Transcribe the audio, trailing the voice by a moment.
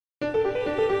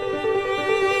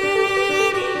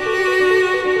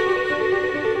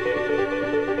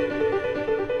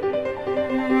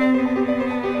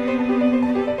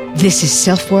This is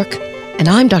SelfWork, and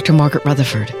I'm Dr. Margaret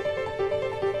Rutherford.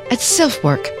 At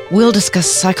SelfWork, we'll discuss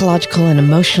psychological and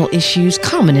emotional issues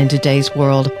common in today's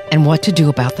world and what to do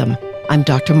about them. I'm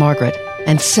Dr. Margaret,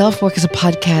 and SelfWork is a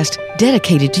podcast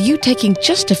dedicated to you taking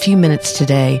just a few minutes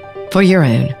today for your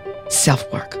own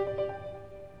self-work.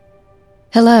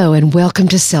 Hello and welcome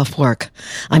to SelfWork.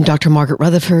 I'm Dr. Margaret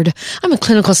Rutherford. I'm a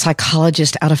clinical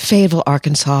psychologist out of Fayetteville,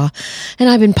 Arkansas, and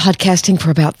I've been podcasting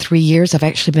for about 3 years. I've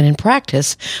actually been in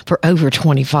practice for over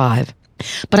 25.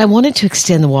 But I wanted to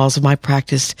extend the walls of my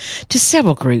practice to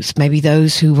several groups, maybe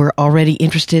those who were already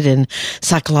interested in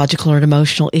psychological or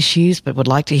emotional issues but would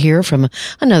like to hear from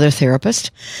another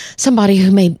therapist, somebody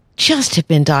who may just have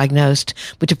been diagnosed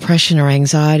with depression or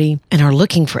anxiety and are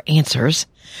looking for answers.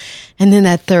 And then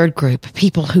that third group,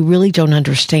 people who really don't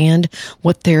understand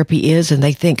what therapy is and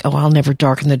they think, oh, I'll never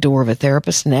darken the door of a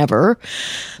therapist, never.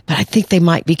 But I think they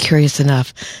might be curious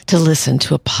enough to listen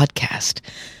to a podcast.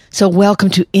 So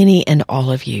welcome to any and all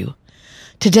of you.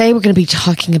 Today we're going to be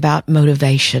talking about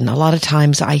motivation. A lot of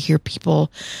times I hear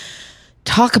people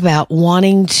talk about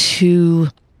wanting to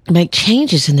make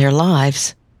changes in their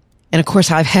lives. And of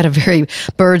course, I've had a very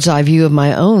bird's eye view of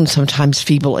my own, sometimes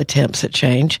feeble attempts at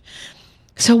change.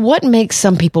 So what makes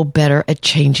some people better at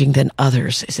changing than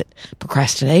others? Is it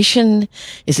procrastination?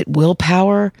 Is it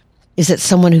willpower? Is it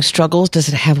someone who struggles,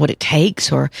 doesn't have what it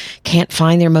takes, or can't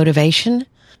find their motivation?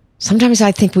 Sometimes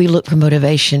I think we look for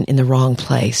motivation in the wrong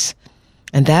place.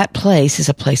 And that place is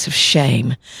a place of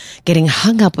shame, getting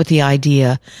hung up with the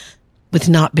idea with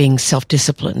not being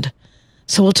self-disciplined.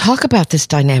 So we'll talk about this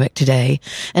dynamic today,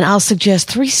 and I'll suggest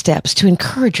 3 steps to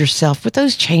encourage yourself with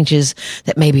those changes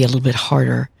that may be a little bit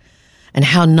harder, and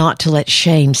how not to let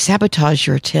shame sabotage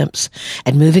your attempts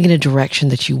at moving in a direction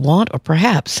that you want or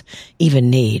perhaps even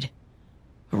need.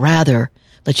 Rather,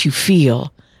 let you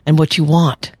feel and what you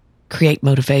want create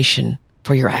motivation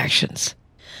for your actions.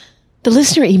 The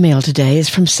listener email today is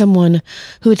from someone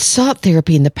who had sought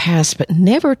therapy in the past but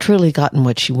never truly gotten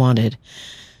what she wanted.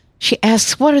 She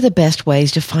asks, what are the best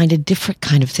ways to find a different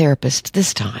kind of therapist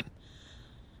this time?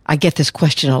 I get this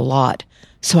question a lot,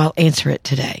 so I'll answer it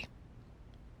today.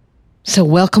 So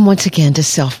welcome once again to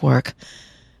SelfWork.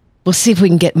 We'll see if we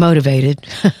can get motivated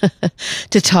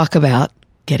to talk about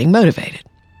getting motivated.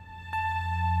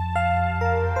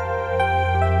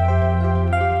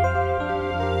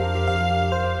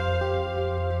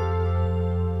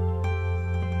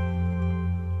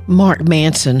 Mark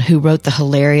Manson, who wrote the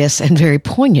hilarious and very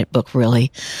poignant book,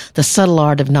 really, The Subtle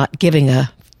Art of Not Giving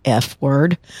a F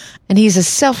Word, and he's a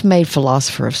self-made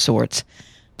philosopher of sorts,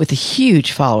 with a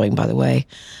huge following, by the way,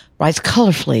 writes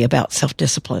colorfully about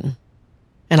self-discipline.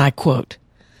 And I quote,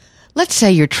 let's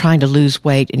say you're trying to lose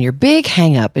weight and your big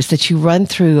hang-up is that you run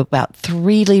through about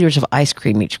 3 liters of ice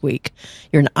cream each week.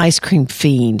 You're an ice cream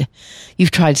fiend. You've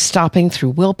tried stopping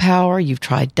through willpower. You've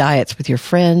tried diets with your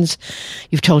friends.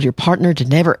 You've told your partner to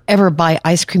never, ever buy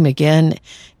ice cream again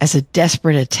as a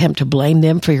desperate attempt to blame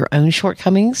them for your own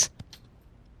shortcomings.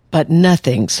 But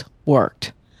nothing's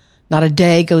worked. Not a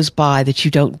day goes by that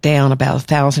you don't down about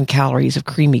 1,000 calories of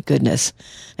creamy goodness,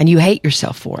 and you hate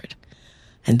yourself for it.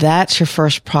 And that's your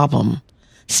first problem.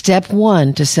 Step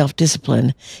 1 to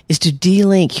self-discipline is to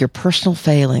de-link your personal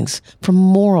failings from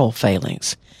moral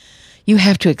failings. You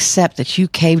have to accept that you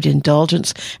caved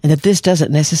indulgence and that this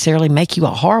doesn't necessarily make you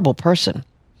a horrible person.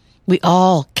 We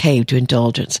all cave to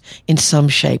indulgence in some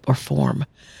shape or form.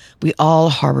 We all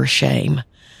harbor shame.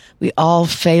 We all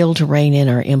fail to rein in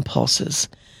our impulses.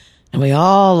 And we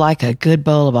all like a good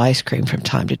bowl of ice cream from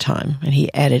time to time. And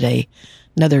he added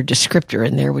another descriptor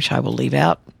in there, which I will leave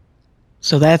out.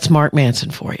 So that's Mark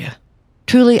Manson for you.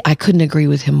 Truly, I couldn't agree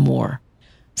with him more.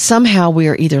 Somehow we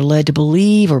are either led to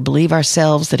believe or believe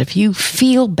ourselves that if you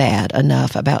feel bad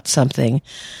enough about something,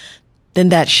 then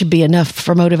that should be enough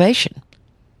for motivation.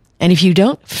 And if you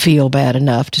don't feel bad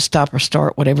enough to stop or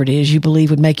start whatever it is you believe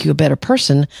would make you a better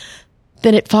person,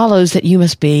 then it follows that you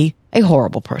must be a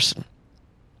horrible person.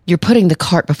 You're putting the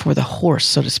cart before the horse,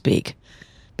 so to speak,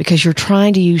 because you're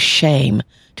trying to use shame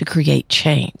to create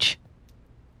change.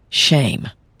 Shame.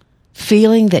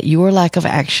 Feeling that your lack of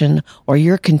action or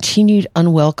your continued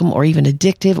unwelcome or even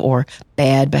addictive or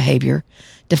bad behavior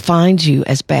defines you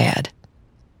as bad.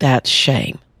 That's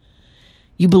shame.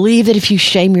 You believe that if you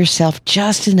shame yourself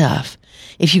just enough,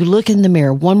 if you look in the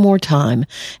mirror one more time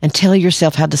and tell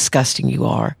yourself how disgusting you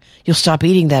are, you'll stop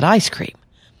eating that ice cream.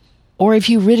 Or if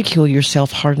you ridicule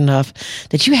yourself hard enough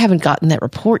that you haven't gotten that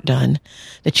report done,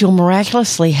 that you'll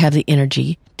miraculously have the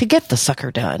energy to get the sucker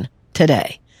done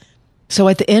today. So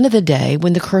at the end of the day,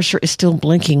 when the cursor is still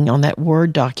blinking on that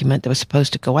Word document that was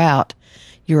supposed to go out,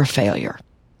 you're a failure.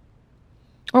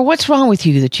 Or what's wrong with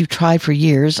you that you've tried for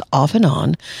years, off and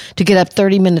on, to get up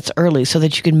 30 minutes early so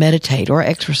that you can meditate or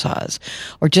exercise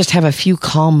or just have a few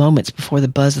calm moments before the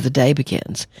buzz of the day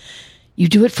begins? You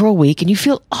do it for a week and you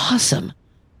feel awesome.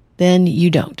 Then you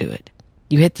don't do it.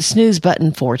 You hit the snooze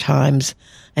button 4 times,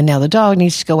 and now the dog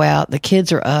needs to go out, the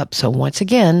kids are up, so once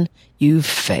again, you've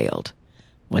failed.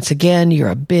 Once again, you're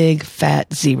a big,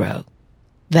 fat 0.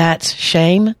 That's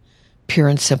shame, pure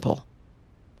and simple.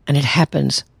 And it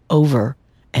happens over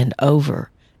and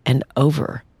over and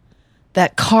over.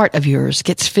 That cart of yours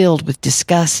gets filled with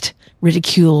disgust,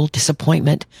 ridicule,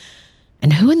 disappointment.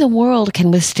 And who in the world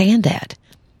can withstand that?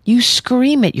 You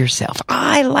scream at yourself,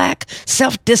 I lack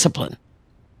self-discipline.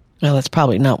 Well, that's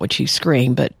probably not what you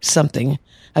scream, but something,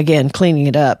 again, cleaning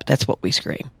it up, that's what we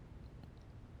scream.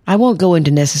 I won't go into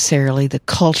necessarily the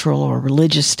cultural or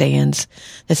religious stands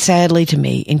that sadly to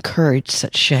me encourage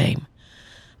such shame.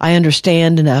 I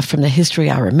understand enough from the history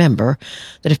I remember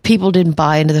that if people didn't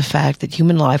buy into the fact that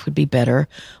human life would be better,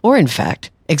 or in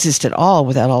fact exist at all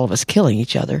without all of us killing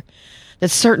each other, that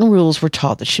certain rules were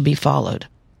taught that should be followed,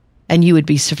 and you would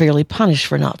be severely punished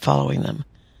for not following them.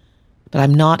 But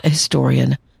I'm not a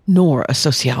historian nor a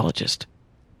sociologist.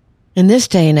 In this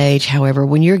day and age, however,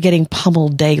 when you're getting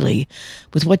pummeled daily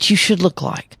with what you should look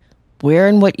like, where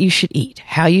and what you should eat,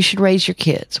 how you should raise your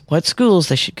kids, what schools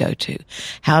they should go to,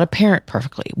 how to parent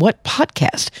perfectly, what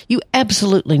podcast you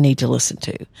absolutely need to listen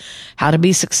to, how to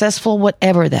be successful,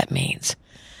 whatever that means,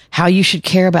 how you should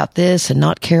care about this and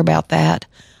not care about that.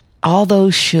 All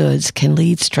those shoulds can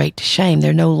lead straight to shame.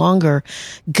 They're no longer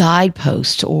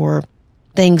guideposts or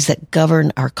things that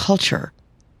govern our culture.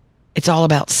 It's all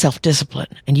about self-discipline,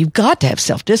 and you've got to have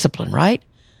self-discipline, right?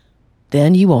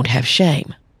 Then you won't have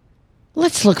shame.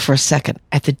 Let's look for a second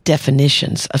at the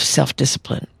definitions of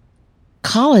self-discipline.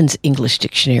 Collins English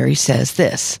Dictionary says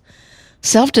this: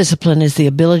 self-discipline is the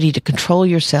ability to control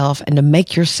yourself and to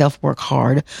make yourself work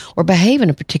hard or behave in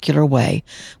a particular way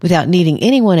without needing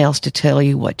anyone else to tell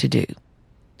you what to do.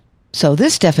 So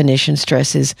this definition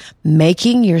stresses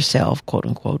making yourself, quote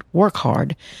unquote, work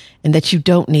hard, and that you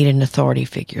don't need an authority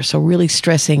figure. So really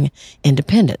stressing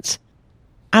independence.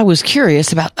 I was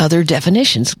curious about other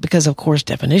definitions because, of course,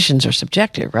 definitions are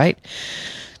subjective, right?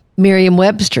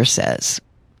 Merriam-Webster says,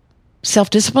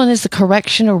 self-discipline is the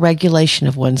correction or regulation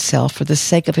of oneself for the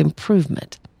sake of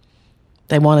improvement.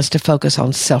 They want us to focus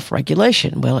on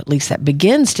self-regulation. Well, at least that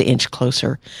begins to inch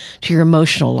closer to your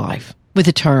emotional life with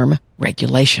the term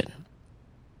regulation.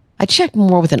 I checked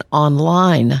more with an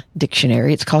online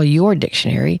dictionary. It's called Your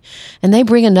Dictionary, and they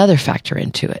bring another factor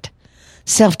into it.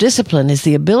 Self-discipline is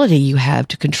the ability you have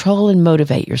to control and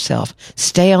motivate yourself,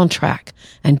 stay on track,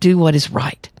 and do what is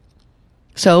right.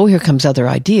 So here comes other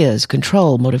ideas,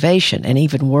 control, motivation, and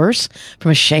even worse,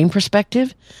 from a shame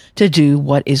perspective, to do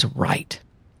what is right.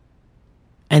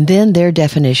 And then their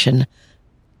definition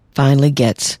finally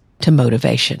gets to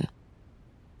motivation.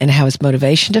 And how is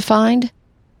motivation defined?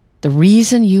 The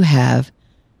reason you have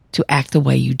to act the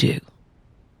way you do.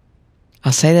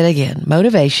 I'll say that again.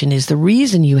 Motivation is the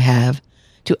reason you have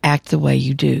to act the way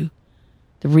you do.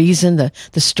 The reason, the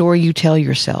story you tell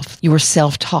yourself, your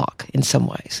self-talk in some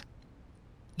ways.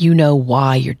 You know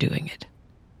why you're doing it.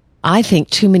 I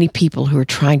think too many people who are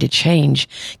trying to change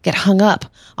get hung up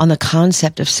on the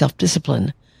concept of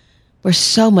self-discipline, where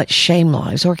so much shame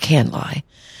lies or can lie,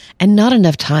 and not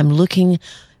enough time looking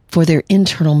for their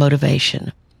internal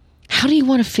motivation. How do you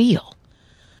want to feel?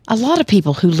 A lot of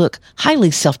people who look highly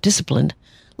self-disciplined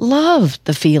love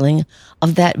the feeling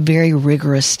of that very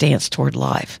rigorous stance toward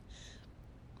life.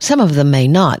 Some of them may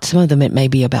not. Some of them it may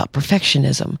be about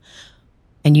perfectionism.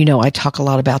 And you know I talk a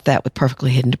lot about that with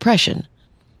Perfectly Hidden Depression.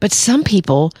 But some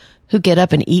people who get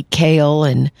up and eat kale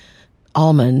and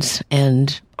almonds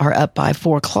and are up by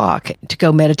 4 o'clock to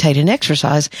go meditate and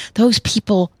exercise, those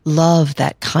people love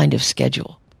that kind of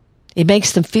schedule. It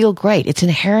makes them feel great. It's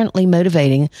inherently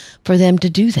motivating for them to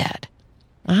do that.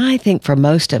 I think for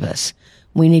most of us,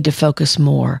 we need to focus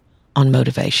more on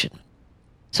motivation.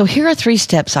 So here are 3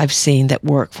 steps I've seen that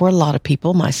work for a lot of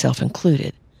people, myself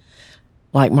included.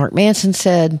 Like Mark Manson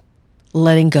said,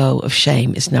 letting go of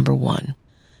shame is number 1.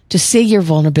 To see your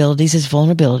vulnerabilities as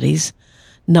vulnerabilities,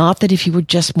 not that if you were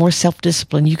just more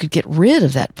self-disciplined, you could get rid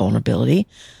of that vulnerability.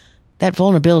 That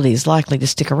vulnerability is likely to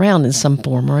stick around in some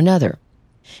form or another.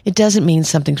 It doesn't mean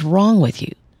something's wrong with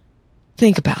you.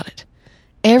 Think about it.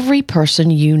 Every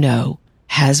person you know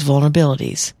has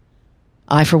vulnerabilities.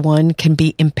 I, for one, can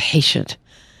be impatient.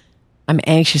 I'm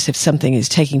anxious if something is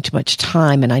taking too much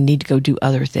time and I need to go do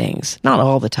other things. Not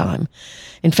all the time.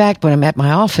 In fact, when I'm at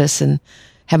my office and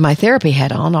have my therapy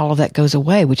hat on, all of that goes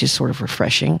away, which is sort of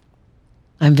refreshing.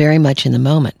 I'm very much in the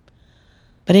moment.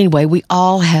 But anyway, we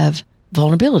all have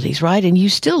vulnerabilities, right? And you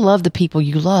still love the people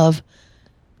you love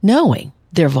knowing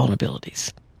their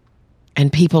vulnerabilities.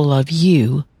 And people love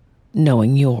you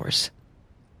knowing yours.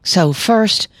 So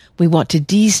first, we want to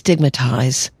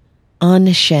destigmatize,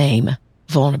 unshame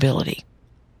vulnerability.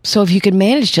 So if you can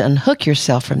manage to unhook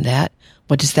yourself from that,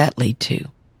 what does that lead to?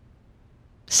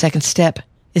 Second step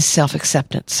is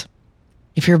self-acceptance.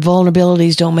 If your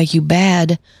vulnerabilities don't make you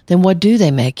bad, then what do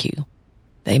they make you?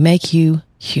 They make you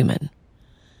human.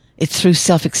 It's through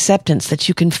self-acceptance that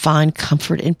you can find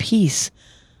comfort and peace.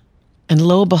 And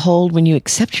lo and behold, when you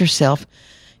accept yourself,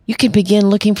 you can begin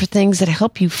looking for things that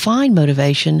help you find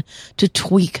motivation to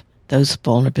tweak those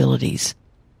vulnerabilities,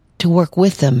 to work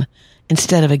with them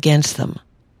instead of against them.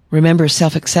 Remember,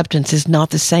 self-acceptance is not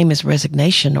the same as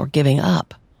resignation or giving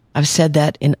up. I've said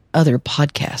that in other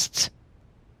podcasts.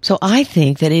 So I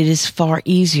think that it is far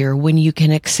easier when you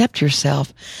can accept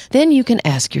yourself. Then you can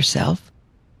ask yourself,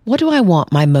 what do I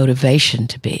want my motivation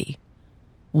to be?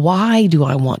 Why do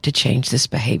I want to change this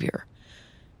behavior?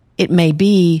 It may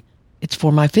be it's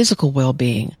for my physical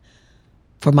well-being,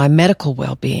 for my medical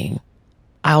well-being.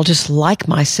 I'll just like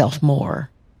myself more.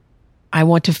 I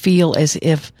want to feel as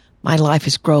if my life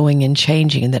is growing and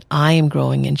changing and that I am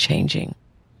growing and changing.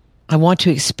 I want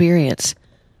to experience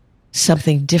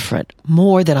something different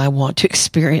more than I want to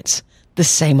experience the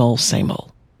same old, same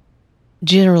old.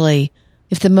 Generally,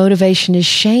 if the motivation is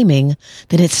shaming,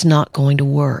 then it's not going to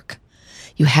work.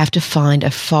 You have to find a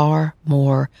far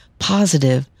more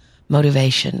positive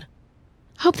motivation.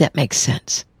 I hope that makes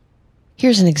sense.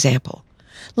 Here's an example.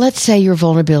 Let's say your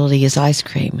vulnerability is ice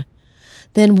cream.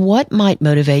 Then what might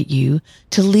motivate you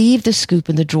to leave the scoop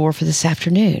in the drawer for this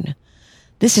afternoon?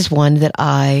 This is one that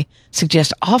I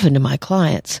suggest often to my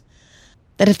clients,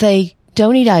 that if they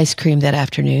don't eat ice cream that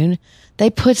afternoon, they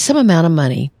put some amount of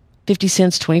money, 50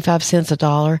 cents, 25 cents,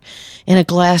 $1, in a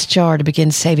glass jar to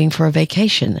begin saving for a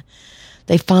vacation.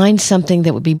 They find something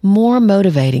that would be more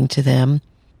motivating to them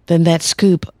than that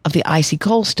scoop of the icy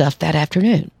cold stuff that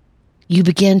afternoon. You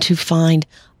begin to find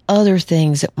other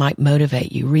things that might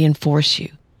motivate you, reinforce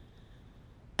you.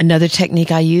 Another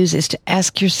technique I use is to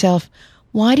ask yourself,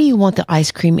 why do you want the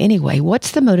ice cream anyway?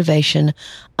 What's the motivation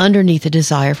underneath the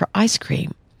desire for ice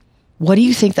cream? What do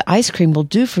you think the ice cream will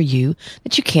do for you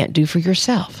that you can't do for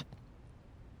yourself?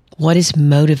 What is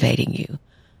motivating you?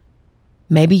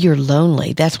 Maybe you're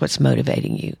lonely. That's what's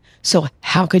motivating you. So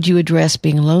how could you address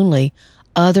being lonely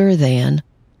other than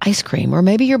ice cream? Or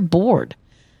maybe you're bored.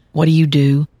 What do you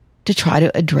do to try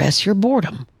to address your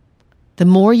boredom? The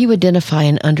more you identify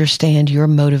and understand your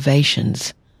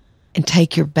motivations and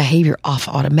take your behavior off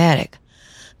automatic,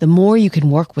 the more you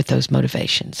can work with those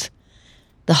motivations.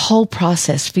 The whole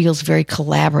process feels very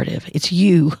collaborative. It's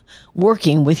you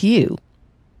working with you.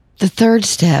 The third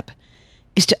step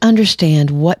is to understand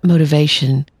what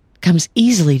motivation comes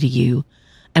easily to you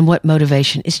and what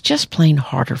motivation is just plain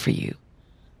harder for you.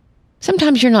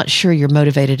 Sometimes you're not sure you're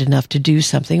motivated enough to do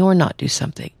something or not do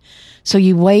something. So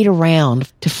you wait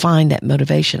around to find that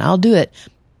motivation. I'll do it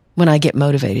when I get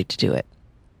motivated to do it.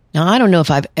 Now, I don't know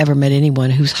if I've ever met anyone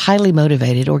who's highly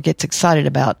motivated or gets excited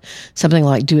about something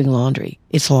like doing laundry.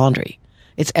 It's laundry.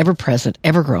 It's ever present,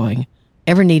 ever growing,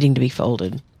 ever needing to be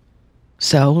folded.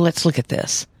 So let's look at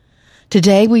this.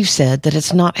 Today, we've said that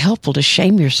it's not helpful to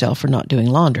shame yourself for not doing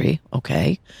laundry,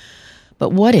 okay? But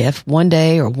what if one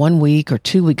day or 1 week or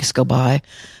 2 weeks go by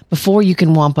before you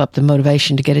can wamp up the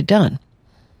motivation to get it done?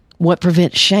 What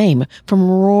prevents shame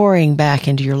from roaring back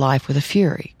into your life with a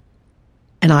fury?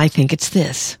 And I think it's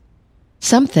this.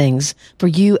 Some things for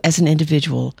you as an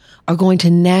individual are going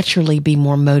to naturally be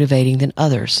more motivating than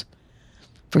others.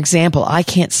 For example, I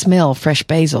can't smell fresh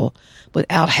basil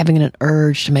without having an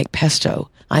urge to make pesto.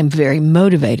 I'm very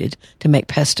motivated to make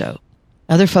pesto.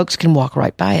 Other folks can walk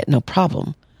right by it, no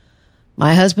problem.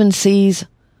 My husband sees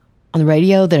on the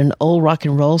radio that an old rock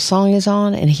and roll song is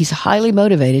on, and he's highly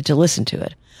motivated to listen to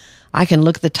it. I can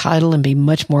look at the title and be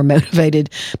much more motivated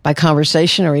by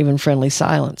conversation or even friendly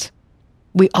silence.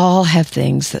 We all have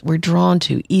things that we're drawn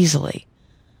to easily.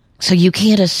 So you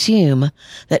can't assume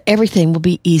that everything will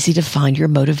be easy to find your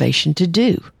motivation to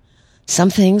do. Some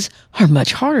things are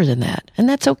much harder than that, and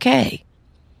that's okay.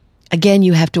 Again,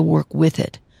 you have to work with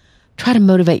it. Try to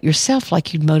motivate yourself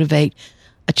like you'd motivate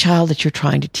a child that you're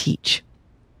trying to teach.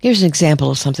 Here's an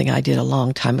example of something I did a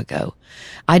long time ago.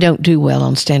 I don't do well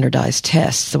on standardized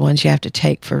tests, the ones you have to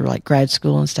take for like grad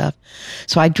school and stuff.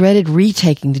 So I dreaded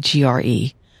retaking the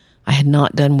GRE. I had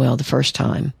not done well the first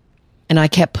time, and I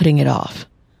kept putting it off.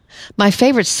 My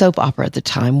favorite soap opera at the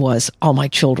time was All My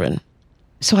Children.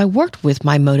 So I worked with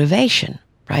my motivation,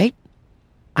 right?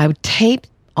 I would tape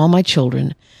All My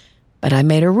Children but I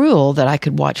made a rule that I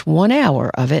could watch 1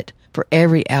 hour of it for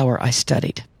every hour I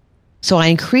studied. So I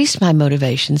increased my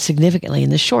motivation significantly in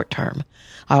the short term.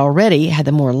 I already had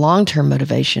the more long-term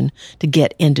motivation to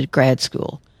get into grad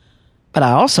school. But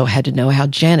I also had to know how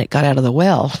Janet got out of the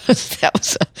well. That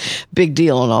was a big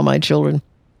deal on all my children.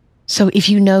 So if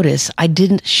you notice, I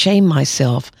didn't shame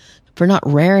myself for not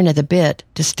raring at the bit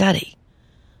to study.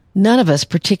 None of us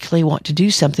particularly want to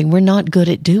do something we're not good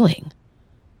at doing.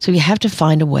 So you have to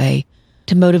find a way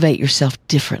to motivate yourself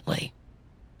differently.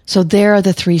 So there are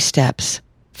the 3 steps.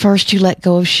 First, you let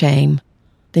go of shame.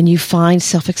 Then you find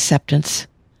self-acceptance.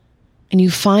 And you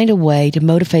find a way to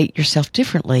motivate yourself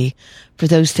differently for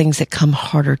those things that come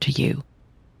harder to you,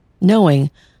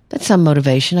 knowing that some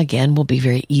motivation, again, will be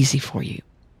very easy for you.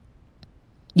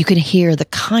 You can hear the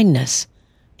kindness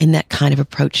in that kind of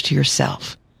approach to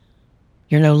yourself.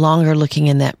 You're no longer looking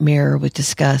in that mirror with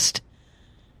disgust.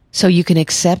 So you can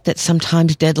accept that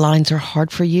sometimes deadlines are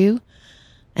hard for you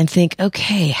and think,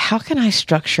 okay, how can I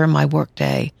structure my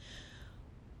workday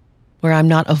where I'm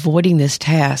not avoiding this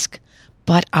task,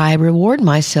 but I reward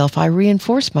myself, I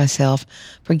reinforce myself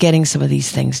for getting some of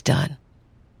these things done.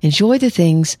 Enjoy the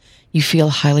things you feel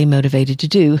highly motivated to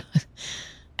do,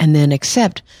 and then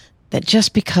accept that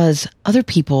just because other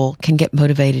people can get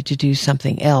motivated to do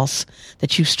something else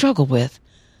that you struggle with,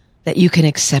 that you can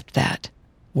accept that.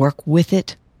 Work with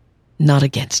it, not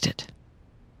against it.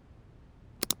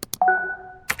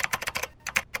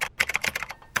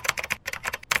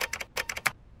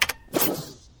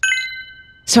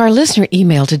 So our listener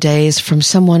email today is from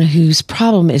someone whose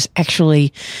problem is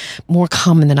actually more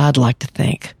common than I'd like to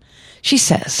think. She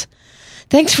says,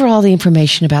 "Thanks for all the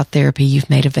information about therapy you've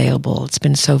made available. It's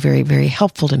been so very, very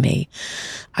helpful to me.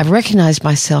 I've recognized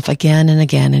myself again and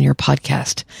again in your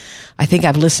podcast. I think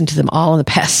I've listened to them all in the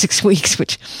past 6 weeks,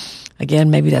 which,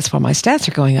 again, maybe that's why my stats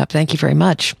are going up. Thank you very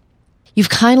much. You've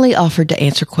kindly offered to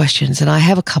answer questions, and I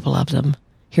have a couple of them.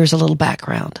 Here's a little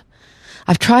background.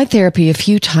 I've tried therapy a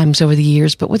few times over the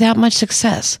years, but without much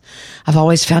success. I've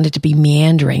always found it to be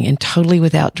meandering and totally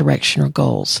without direction or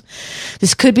goals.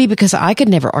 This could be because I could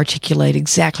never articulate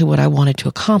exactly what I wanted to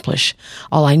accomplish.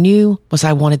 All I knew was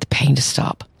I wanted the pain to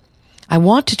stop. I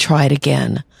want to try it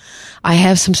again. I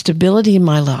have some stability in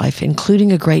my life,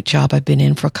 including a great job I've been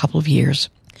in for a couple of years.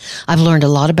 I've learned a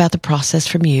lot about the process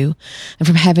from you and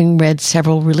from having read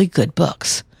several really good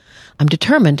books. I'm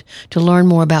determined to learn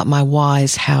more about my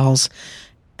whys, hows,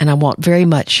 and I want very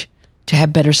much to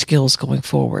have better skills going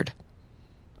forward.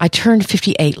 I turned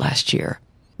 58 last year.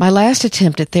 My last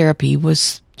attempt at therapy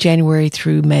was January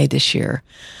through May this year.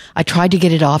 I tried to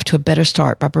get it off to a better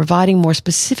start by providing more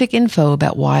specific info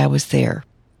about why I was there.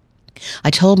 I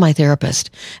told my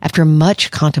therapist, after much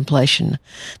contemplation,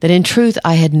 that in truth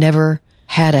I had never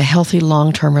had a healthy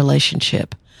long-term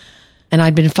relationship, and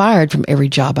I'd been fired from every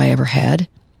job I ever had,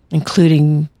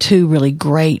 including 2 really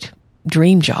great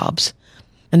dream jobs.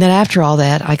 And that after all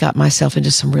that, I got myself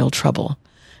into some real trouble.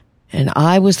 And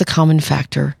I was the common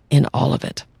factor in all of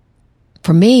it.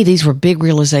 For me, these were big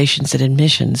realizations and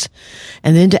admissions.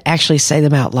 And then to actually say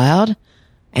them out loud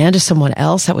and to someone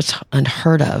else, that was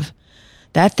unheard of.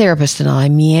 That therapist and I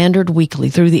meandered weekly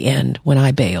through the end when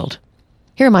I bailed.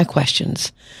 Here are my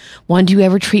questions. 1, do you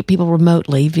ever treat people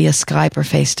remotely via Skype or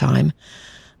FaceTime?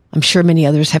 I'm sure many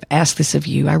others have asked this of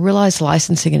you. I realize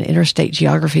licensing in interstate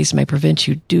geographies may prevent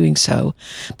you doing so,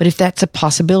 but if that's a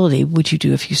possibility, would you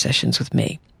do a few sessions with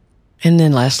me? And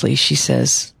then lastly, she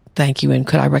says, thank you, and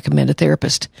could I recommend a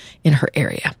therapist in her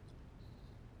area?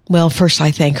 Well, first,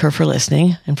 I thank her for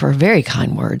listening and for her very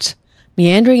kind words.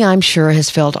 Meandering, I'm sure, has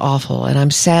felt awful, and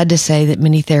I'm sad to say that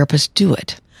many therapists do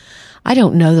it. I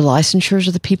don't know the licensures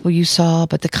of the people you saw,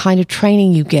 but the kind of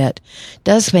training you get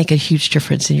does make a huge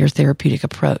difference in your therapeutic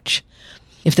approach.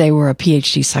 If they were a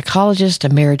PhD psychologist, a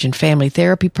marriage and family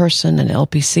therapy person, an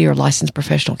LPC or licensed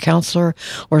professional counselor,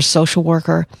 or a social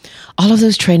worker, all of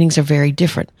those trainings are very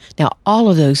different. Now, all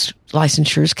of those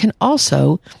licensures can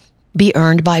also be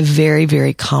earned by very,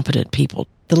 very competent people.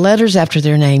 The letters after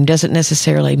their name doesn't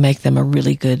necessarily make them a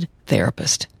really good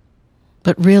therapist.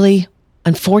 But really,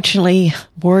 unfortunately,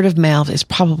 word of mouth is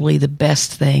probably the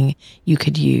best thing you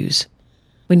could use.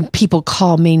 When people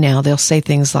call me now, they'll say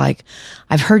things like,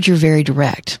 I've heard you're very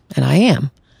direct, and I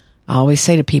am. I always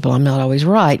say to people, I'm not always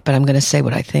right, but I'm going to say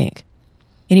what I think.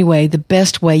 Anyway, the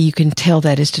best way you can tell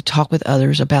that is to talk with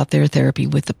others about their therapy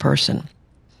with the person.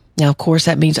 Now, of course,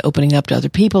 that means opening up to other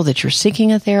people that you're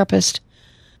seeking a therapist.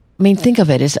 I mean, think of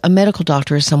it as a medical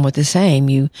doctor is somewhat the same.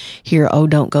 You hear, oh,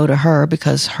 don't go to her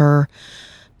because her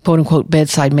quote-unquote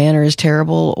bedside manner is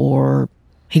terrible, or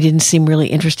he didn't seem really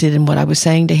interested in what I was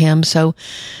saying to him. So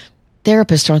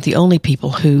therapists aren't the only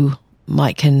people who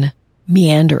can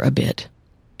meander a bit.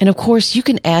 And of course, you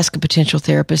can ask a potential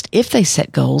therapist if they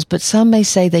set goals, but some may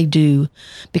say they do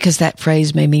because that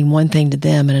phrase may mean one thing to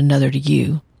them and another to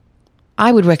you.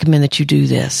 I would recommend that you do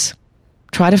this.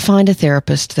 Try to find a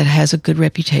therapist that has a good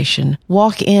reputation.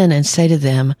 Walk in and say to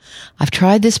them, I've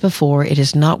tried this before. It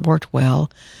has not worked well.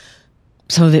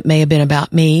 Some of it may have been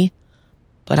about me,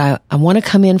 but I want to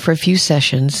come in for a few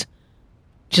sessions.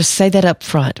 Just say that up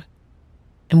front.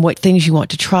 And what things you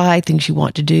want to try, things you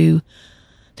want to do,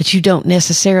 that you don't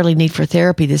necessarily need for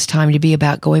therapy this time to be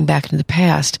about going back into the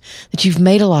past, that you've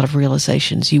made a lot of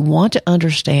realizations. You want to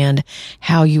understand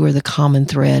how you are the common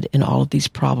thread in all of these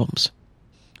problems.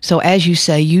 So as you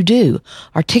say, you do.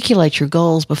 Articulate your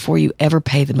goals before you ever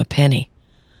pay them a penny.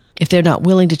 If they're not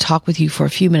willing to talk with you for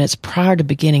a few minutes prior to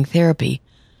beginning therapy,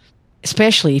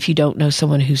 especially if you don't know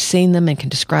someone who's seen them and can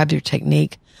describe their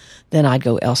technique, then I'd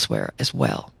go elsewhere as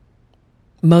well.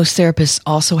 Most therapists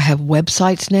also have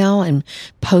websites now and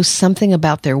post something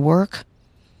about their work,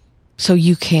 so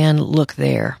you can look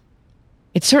there.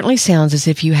 It certainly sounds as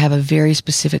if you have a very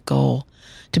specific goal,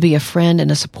 to be a friend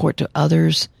and a support to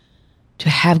others,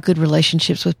 to have good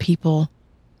relationships with people,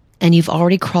 and you've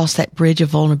already crossed that bridge of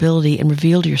vulnerability and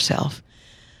revealed yourself.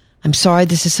 I'm sorry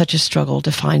this is such a struggle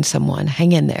to find someone.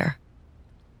 Hang in there.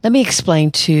 Let me explain,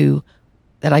 too,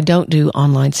 that I don't do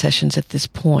online sessions at this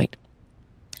point.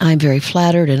 I'm very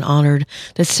flattered and honored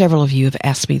that several of you have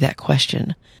asked me that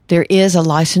question. There is a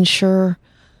licensure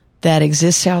that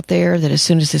exists out there that as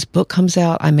soon as this book comes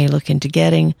out, I may look into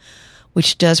getting,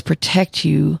 which does protect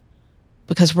you,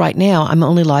 because right now I'm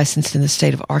only licensed in the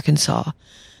state of Arkansas.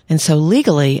 And so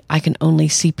legally, I can only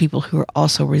see people who are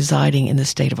also residing in the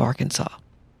state of Arkansas.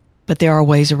 But there are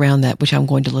ways around that, which I'm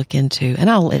going to look into, and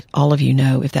I'll let all of you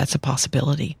know if that's a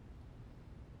possibility.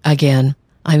 Again,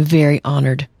 I'm very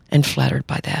honored and flattered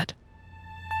by that.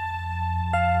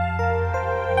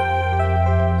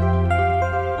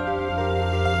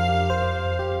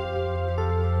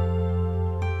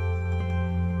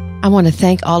 I want to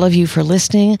thank all of you for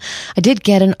listening. I did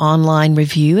get an online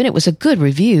review, and it was a good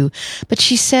review, but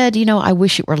she said, I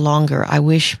wish it were longer. I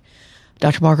wish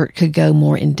Dr. Margaret could go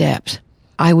more in depth.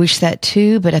 I wish that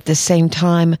too, but at the same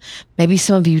time, maybe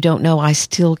some of you don't know, I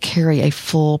still carry a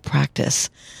full practice.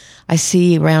 I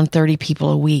see around 30 people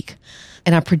a week,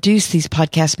 and I produce these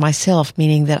podcasts myself,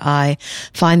 meaning that I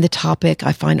find the topic,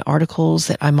 I find articles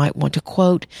that I might want to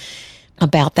quote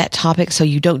about that topic, so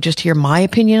you don't just hear my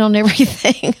opinion on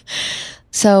everything.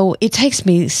 So it takes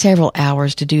me several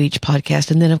hours to do each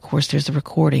podcast, and then of course there's the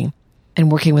recording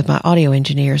and working with my audio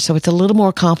engineer, so it's a little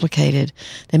more complicated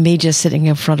than me just sitting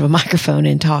in front of a microphone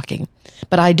and talking.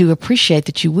 But I do appreciate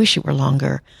that you wish it were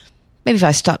longer. Maybe if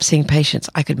I stopped seeing patients,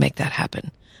 I could make that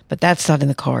happen. But that's not in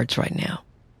the cards right now.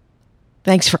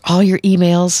 Thanks for all your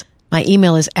emails. My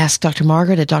email is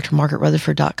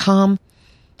askdrmargaret@drmargaretrutherford.com.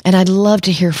 And I'd love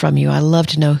to hear from you. I love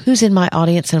to know who's in my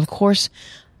audience. And of course,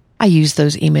 I use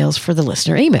those emails for the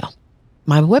listener email.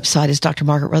 My website is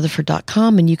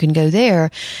drmargaretrutherford.com, and you can go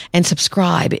there and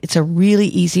subscribe. It's a really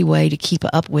easy way to keep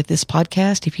up with this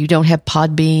podcast. If you don't have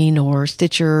Podbean or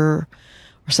Stitcher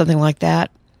or something like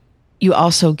that, you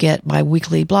also get my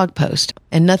weekly blog post,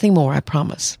 and nothing more, I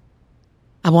promise.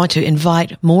 I want to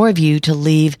invite more of you to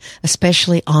leave,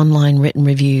 especially online written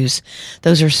reviews.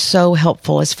 Those are so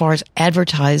helpful as far as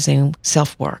advertising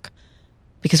SelfWork,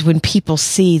 because when people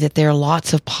see that there are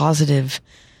lots of positive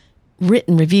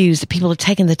written reviews, that people have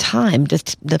taken the time,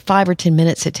 the 5 or 10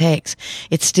 minutes it takes,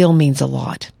 it still means a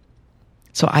lot.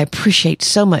 So I appreciate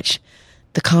so much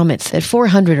the comments that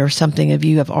 400 or something of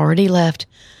you have already left.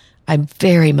 I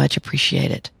very much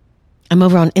appreciate it. I'm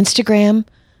over on Instagram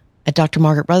at Dr.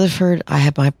 Margaret Rutherford. I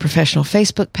have my professional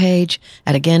Facebook page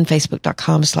at, again,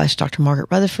 facebook.com/Dr. Margaret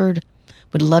Rutherford.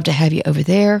 Would love to have you over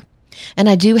there. And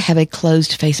I do have a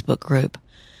closed Facebook group.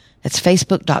 That's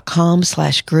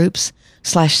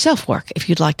facebook.com/groups/SelfWork if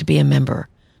you'd like to be a member.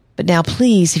 But now,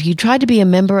 please, if you tried to be a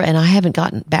member and I haven't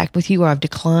gotten back with you or I've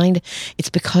declined, it's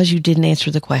because you didn't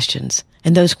answer the questions.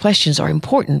 And those questions are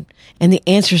important, and the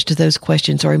answers to those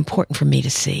questions are important for me to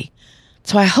see.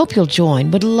 So I hope you'll join.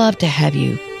 Would love to have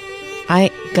you.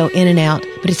 I go in and out,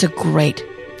 but it's a great,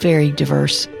 very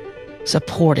diverse,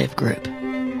 supportive group.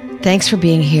 Thanks for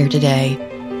being here today.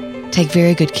 Take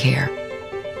very good care.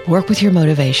 Work with your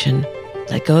motivation,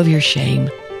 let go of your shame,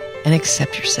 and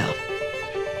accept yourself.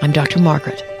 I'm Dr.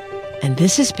 Margaret, and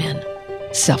this has been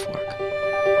SelfWork.